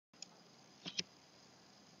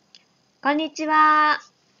こんにちは。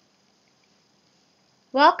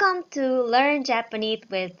Welcome to Learn Japanese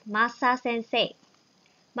with Masa Sensei.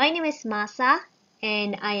 My name is Masa,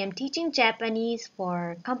 and I am teaching Japanese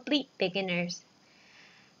for complete beginners.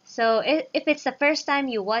 So if it's the first time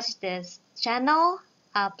you watch this channel,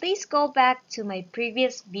 please go back to my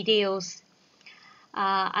previous videos.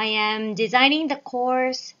 I am designing the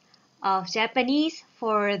course of Japanese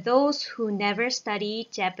for those who never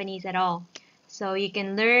studied Japanese at all, so you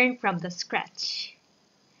can learn from the scratch.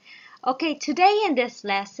 Okay, today in this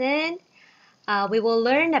lesson, we will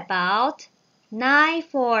learn aboutない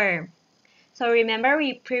Form. So remember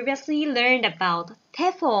we previously learned about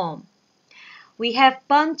te form. We have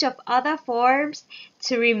bunch of other forms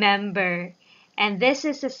to remember, and this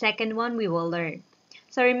is the second one we will learn.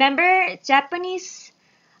 So remember, Japanese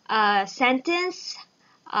sentence,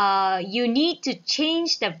 you need to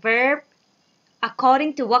change the verb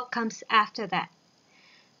according to what comes after that.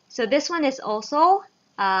 So this one is also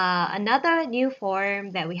another new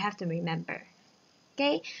form that we have to remember.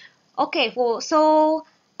 Okay, so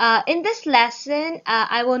in this lesson,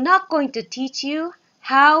 I will not going to teach you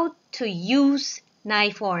how to useな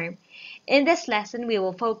いform. In this lesson, we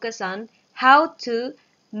will focus on how to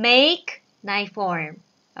makeないform.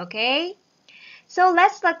 Okay, so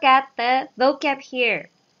let's look at the vocab here.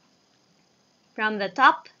 From the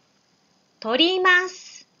top, 取りま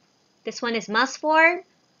す. This one is must form.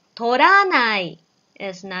 取らない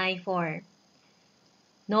isないform.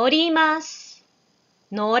 乗ります。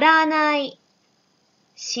乗らない。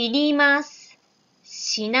知ります。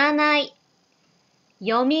死なない。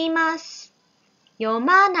読みます。読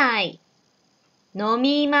まない。飲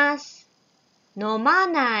みます。飲ま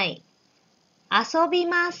ない。遊び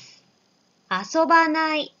ます。遊ば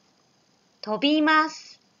ない。飛びま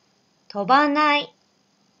す。飛ばない。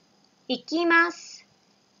行きます。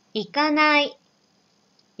行かない。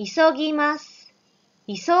急ぎます。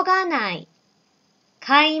急がない。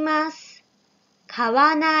買います。買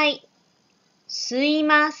わない。吸い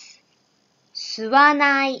ます。吸わ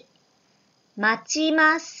ない。待ち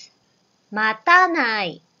ます。待たな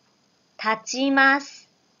い。立ちます。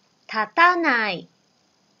立たない。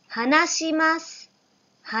話します。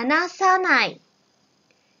話さない。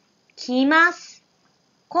来ます。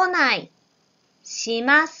来ない。し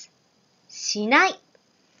ます。しない。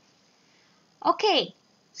Okay,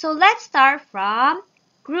 so let's start from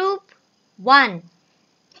group 1.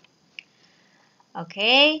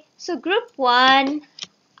 Okay, so group 1,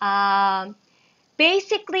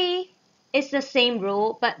 basically it's the same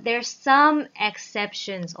rule, but there's some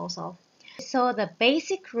exceptions also. So the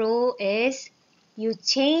basic rule is you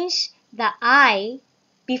change the I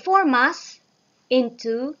before must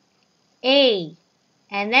into A,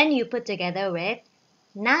 and then you put together with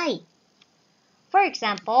ない. For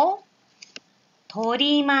example,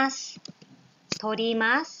 取ります。取り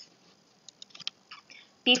ます。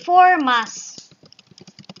Before must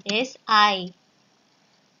is I.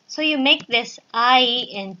 So you make this I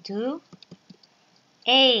into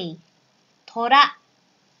A, 取ら.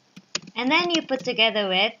 And then you put together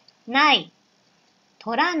with ない。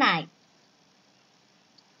取らない。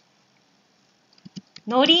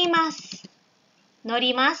乗ります。乗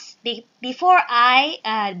ります。Before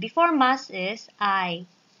must is I.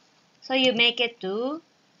 So you make it to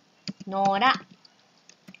乗ら.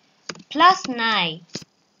 Plus ない。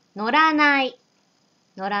乗らない。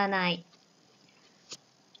乗らない。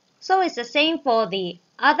So it's the same for the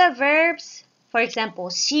other verbs. For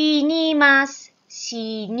example, 死にます。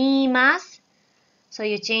死にます。So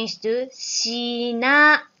you change to 死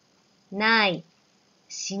なない。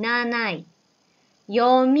死なない。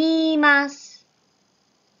読みます。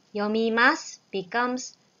読みます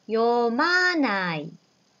becomes 読まない。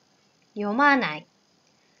読まない。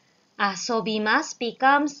遊びます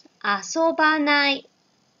becomes 遊ばない。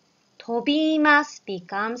飛びます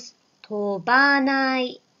becomes 飛ばな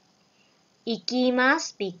い。行きま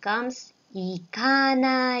す becomes 行か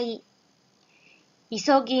ない。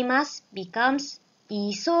急ぎます becomes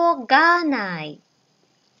急がない。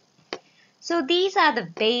So these are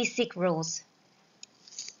the basic rules.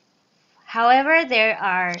 However, there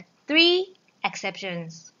are 3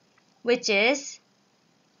 exceptions, which is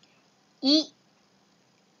い、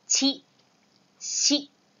ち、し.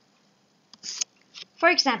 For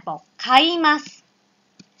example, 買います。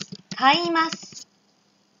買います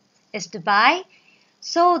is to buy.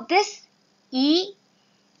 So this い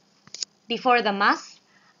before the must,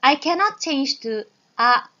 I cannot change to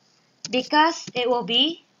あ because it will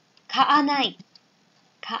be 買わない。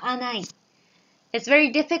買わない。It's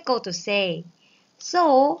very difficult to say.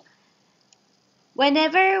 So,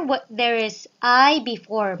 whenever there is I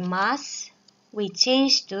before must, we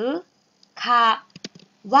change to か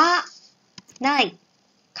わない、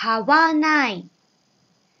買わない、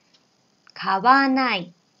買わな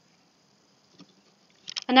い。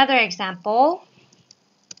Another example.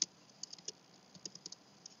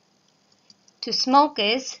 To smoke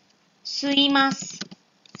is 吸います、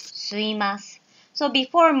吸います。So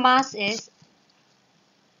before ます is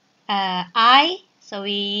I. So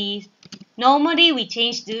normally we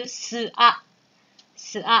change to すあ、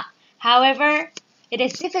すあ。However, it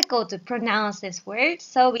is difficult to pronounce this word,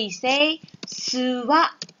 so we say 吸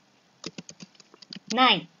わ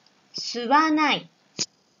ない、吸わない。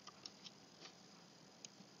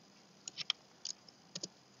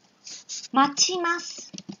待ちま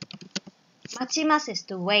す。待ちます is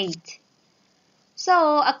to wait.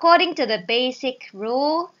 So, according to the basic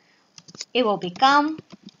rule, it will become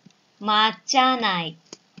待ちゃない。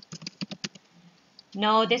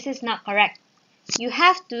No, this is not correct. You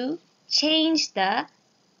have to change the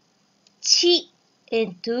ち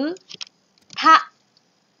into た。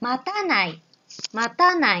待たない。待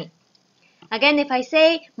たない。Again, if I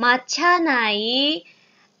say 待ちゃない,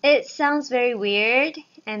 it sounds very weird.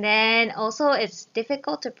 And then also it's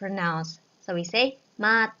difficult to pronounce. So we say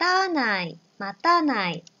待たない。待たな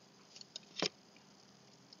い。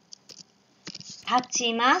立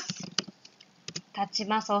ちます。立ち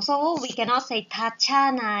ます。Also, we cannot say 立ち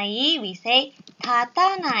ゃない。We say 立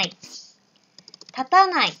たない。立た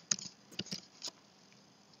ない。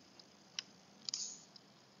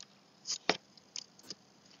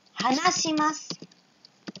話します。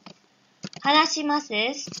話します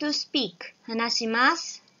is to speak. 話しま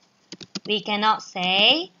す。We cannot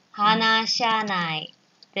say 話しゃない。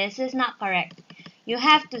This is not correct. You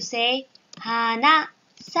have to say 話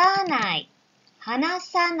さない。話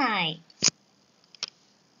さない。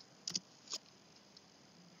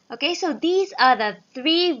Okay, so these are the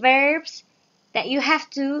 3 verbs that you have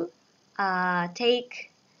to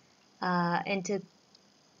take into.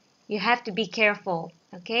 You have to be careful.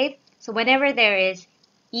 Okay, so whenever there is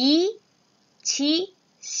い、ち、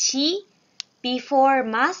し before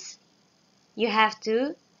ます, you have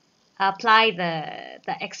to apply the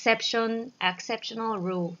exceptional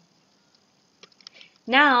rule.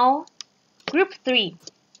 Now, group 3.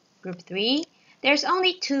 Group 3, there's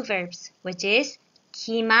only 2 verbs, which is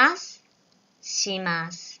来ます、し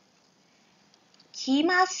ます。来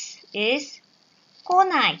ます is 来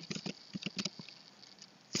ない。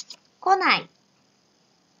来ない。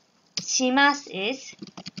します is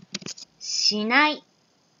しない。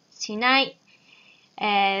しない。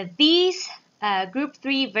These group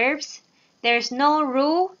 3 verbs, there's no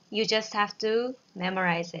rule. You just have to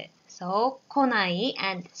memorize it. So, 来ない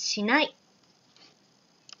and しない。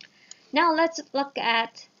Now let's look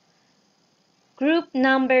at group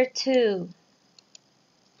number 2.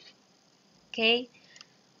 Okay.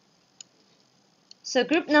 So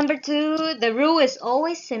group number 2, the rule is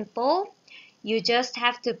always simple. You just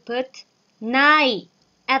have to put ない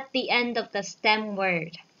at the end of the stem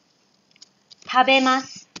word. 食べま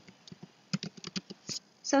す。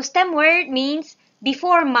So stem word means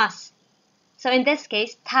before ます. So in this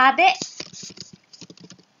case, 食べ.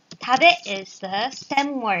 食べ is the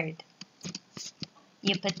stem word.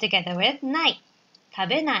 You put together with ない. 食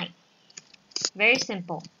べない. Very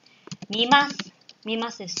simple. 見ます. 見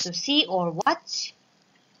ます is to see or watch.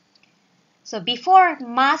 So before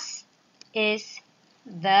ます is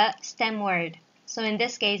the stem word. So in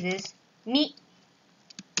this case is み.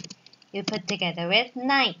 You put together with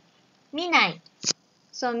ない. 見ない.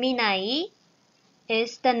 So 見ない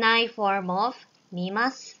is the ない form of 見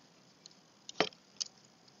ます.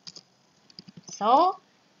 So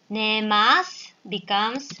寝ます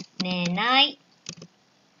becomes 寝ない.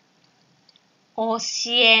 教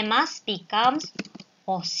えます becomes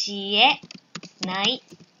教えない.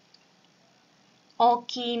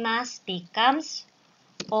 起きます becomes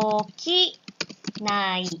起き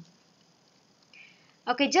ない.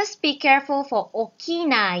 Okay, just be careful for 起き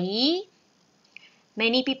ない.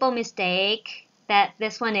 Many people mistake that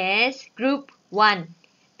this one is group 1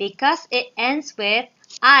 because it ends with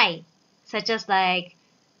I, such as like,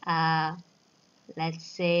 let's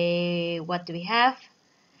say, what do we have?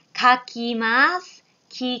 書きます、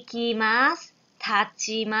聞きます、立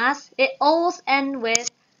ちます. It all ends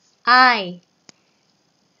with I.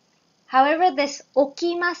 However, this 起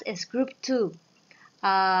きます is group 2.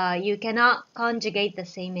 You cannot conjugate the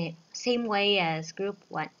same way as group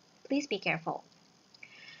 1. Please be careful.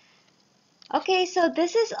 Okay, so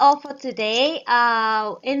this is all for today.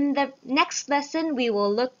 In the next lesson, we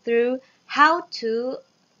will look through how to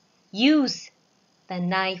use the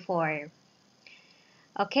ない form.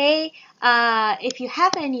 Okay, if you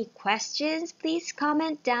have any questions, please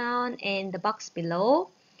comment down in the box below.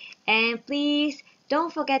 And please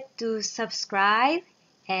don't forget to subscribe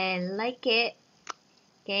and like it.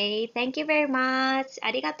 Okay, thank you very much.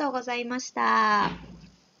 ありがとうございました。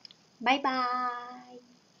バイバーイ。